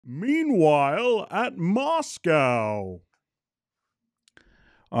Meanwhile, at Moscow.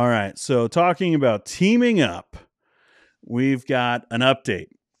 All right, so talking about teaming up, we've got an update.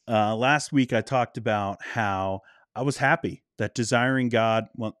 Last week, I talked about how I was happy that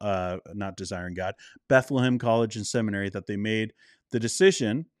Bethlehem College and Seminary, that they made the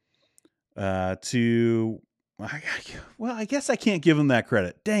decision to, I guess I can't give them that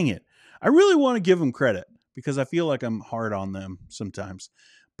credit. Dang it. I really want to give them credit because I feel like I'm hard on them sometimes.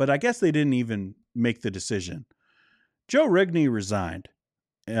 But I guess they didn't even make the decision. Joe Rigney resigned.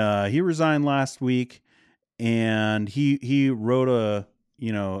 He resigned last week, and he wrote a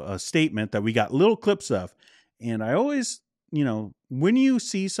statement that we got little clips of. And I always, when you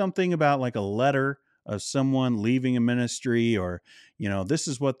see something about like a letter of someone leaving a ministry, or, this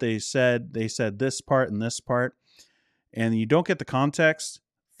is what they said this part and this part, and you don't get the context,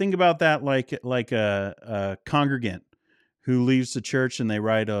 think about that like a congregant who leaves the church and they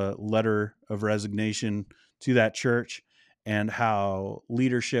write a letter of resignation to that church, and how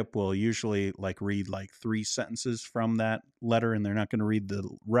leadership will usually read 3 sentences from that letter, and they're not going to read the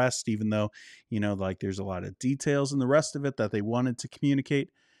rest, even though, there's a lot of details in the rest of it that they wanted to communicate,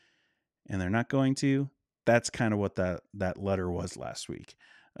 and they're not going to. That's kind of what that letter was last week.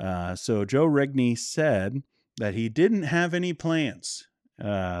 So Joe Rigney said that he didn't have any plans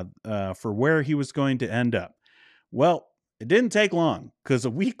for where he was going to end up. Well, it didn't take long, because a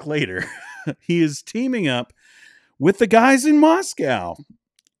week later, he is teaming up with the guys in Moscow,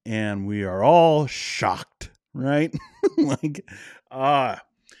 and we are all shocked, right? I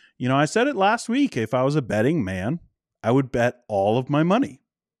said it last week. If I was a betting man, I would bet all of my money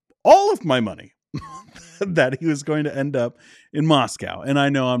that he was going to end up in Moscow. And I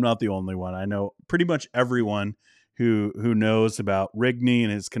know I'm not the only one. I know pretty much everyone who knows about Rigney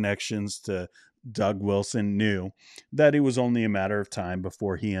and his connections to Doug Wilson knew that it was only a matter of time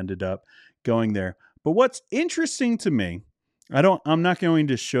before he ended up going there. But what's interesting to me, I'm not going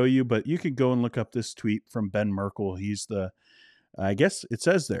to show you, but you could go and look up this tweet from Ben Merkel. He's I guess it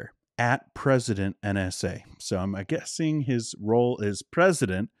says there, at President NSA. So I'm guessing his role is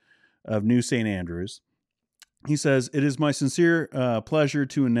president of New St. Andrews. He says, "It is my sincere pleasure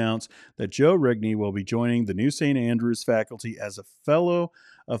to announce that Joe Rigney will be joining the New St. Andrews faculty as a fellow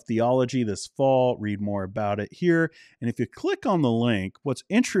of theology this fall. Read more about it here." And if you click on the link, what's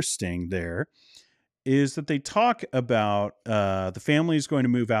interesting there is that they talk about the family is going to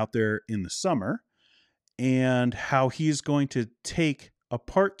move out there in the summer, and how he's going to take a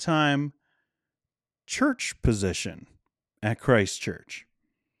part-time church position at Christ Church.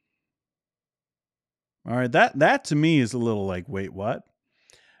 All right, that to me is a little wait, what?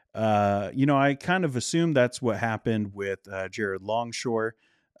 I kind of assumed that's what happened with Jared Longshore,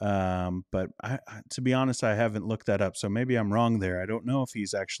 but to be honest, I haven't looked that up, so maybe I'm wrong there. I don't know if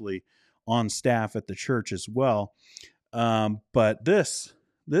he's actually on staff at the church as well. But this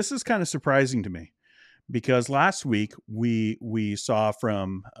is kind of surprising to me, because last week we saw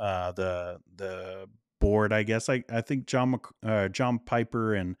from the board, I guess, I think John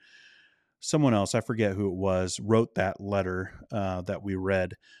Piper and someone else, I forget who it was, wrote that letter that we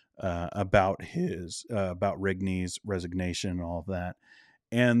read about Rigney's resignation and all of that.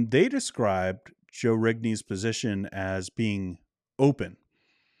 And they described Joe Rigney's position as being open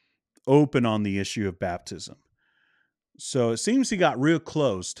on the issue of baptism. So it seems he got real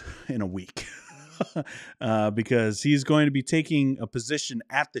closed in a week because he's going to be taking a position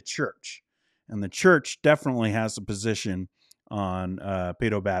at the church. And the church definitely has a position on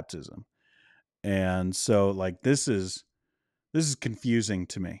paedobaptism. And so this is confusing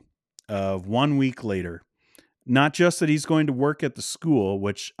to me. Of 1 week later, not just that he's going to work at the school,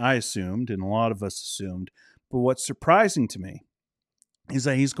 which I assumed and a lot of us assumed, but what's surprising to me is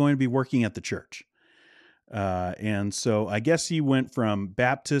that he's going to be working at the church. And so I guess he went from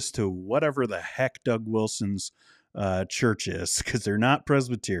Baptist to whatever the heck Doug Wilson's church is, because they're not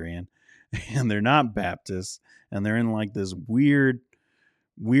Presbyterian and they're not Baptist, and they're in this weird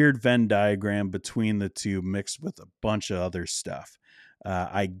Venn diagram between the two, mixed with a bunch of other stuff.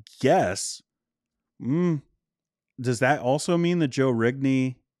 I guess, does that also mean that Joe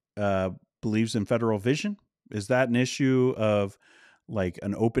Rigney believes in federal vision? Is that an issue of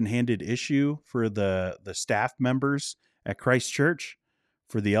an open-handed issue for the staff members at Christ Church,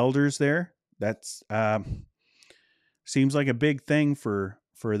 for the elders there? That's seems like a big thing for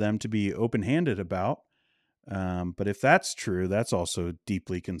them to be open-handed about. But if that's true, that's also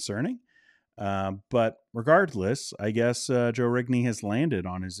deeply concerning. But regardless, I guess Joe Rigney has landed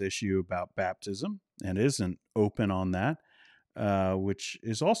on his issue about baptism and isn't open on that, which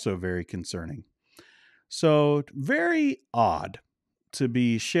is also very concerning. So very odd to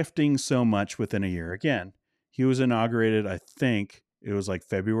be shifting so much within a year. Again, he was inaugurated, I think it was like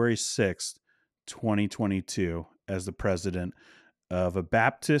February 6th, 2022, as the president of a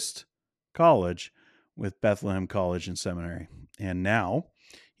Baptist college with Bethlehem College and Seminary. And now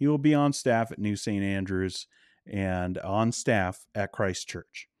he will be on staff at New St. Andrews and on staff at Christ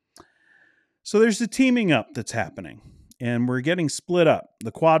Church. So there's a teaming up that's happening, and we're getting split up.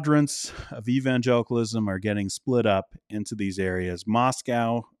 The quadrants of evangelicalism are getting split up into these areas.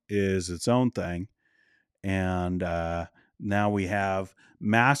 Moscow is its own thing, and now we have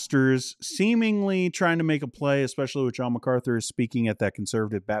masters seemingly trying to make a play, especially with John MacArthur speaking at that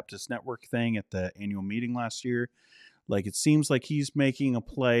Conservative Baptist Network thing at the annual meeting last year. Like, it seems like he's making a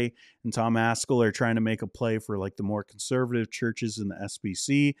play, and Tom Askell are trying to make a play for like the more conservative churches in the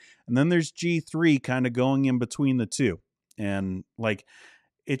SBC. And then there's G3 kind of going in between the two. And like,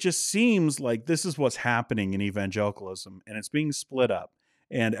 it just seems like this is what's happening in evangelicalism, and it's being split up,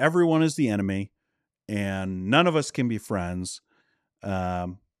 and everyone is the enemy, and none of us can be friends.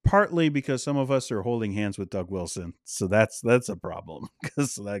 Partly because some of us are holding hands with Doug Wilson. So that's a problem,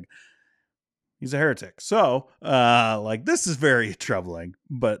 because like, he's a heretic. So, like, this is very troubling,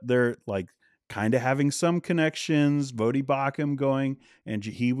 but they're like kind of having some connections. Vodi Bakum going, and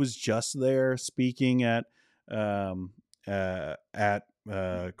he was just there speaking at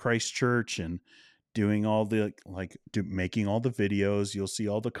Christ Church and doing all the making all the videos. You'll see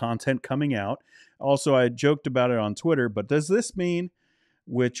all the content coming out. Also, I joked about it on Twitter, but does this mean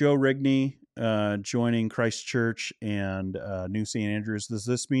with Joe Rigney joining Christ Church and New St. Andrews, does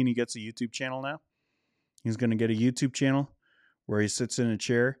this mean he gets a YouTube channel now? He's going to get a YouTube channel where he sits in a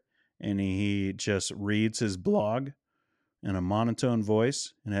chair and he just reads his blog in a monotone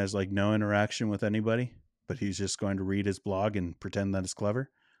voice and has like no interaction with anybody, but he's just going to read his blog and pretend that it's clever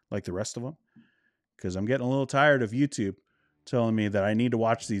like the rest of them. Because I'm getting a little tired of YouTube telling me that I need to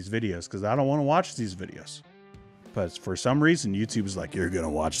watch these videos, because I don't want to watch these videos. But for some reason, YouTube is like, you're going to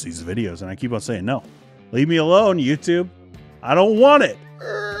watch these videos. And I keep on saying, no, leave me alone, YouTube. I don't want it.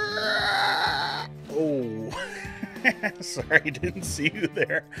 Oh, sorry, didn't see you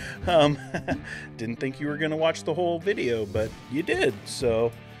there. Didn't think you were going to watch the whole video, but you did.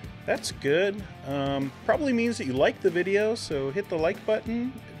 So that's good. Probably means that you like the video. So hit the like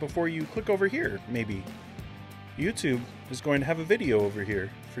button before you click over here. Maybe YouTube is going to have a video over here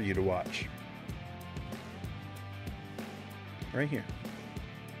for you to watch. Right here.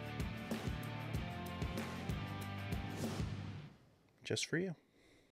 Just for you.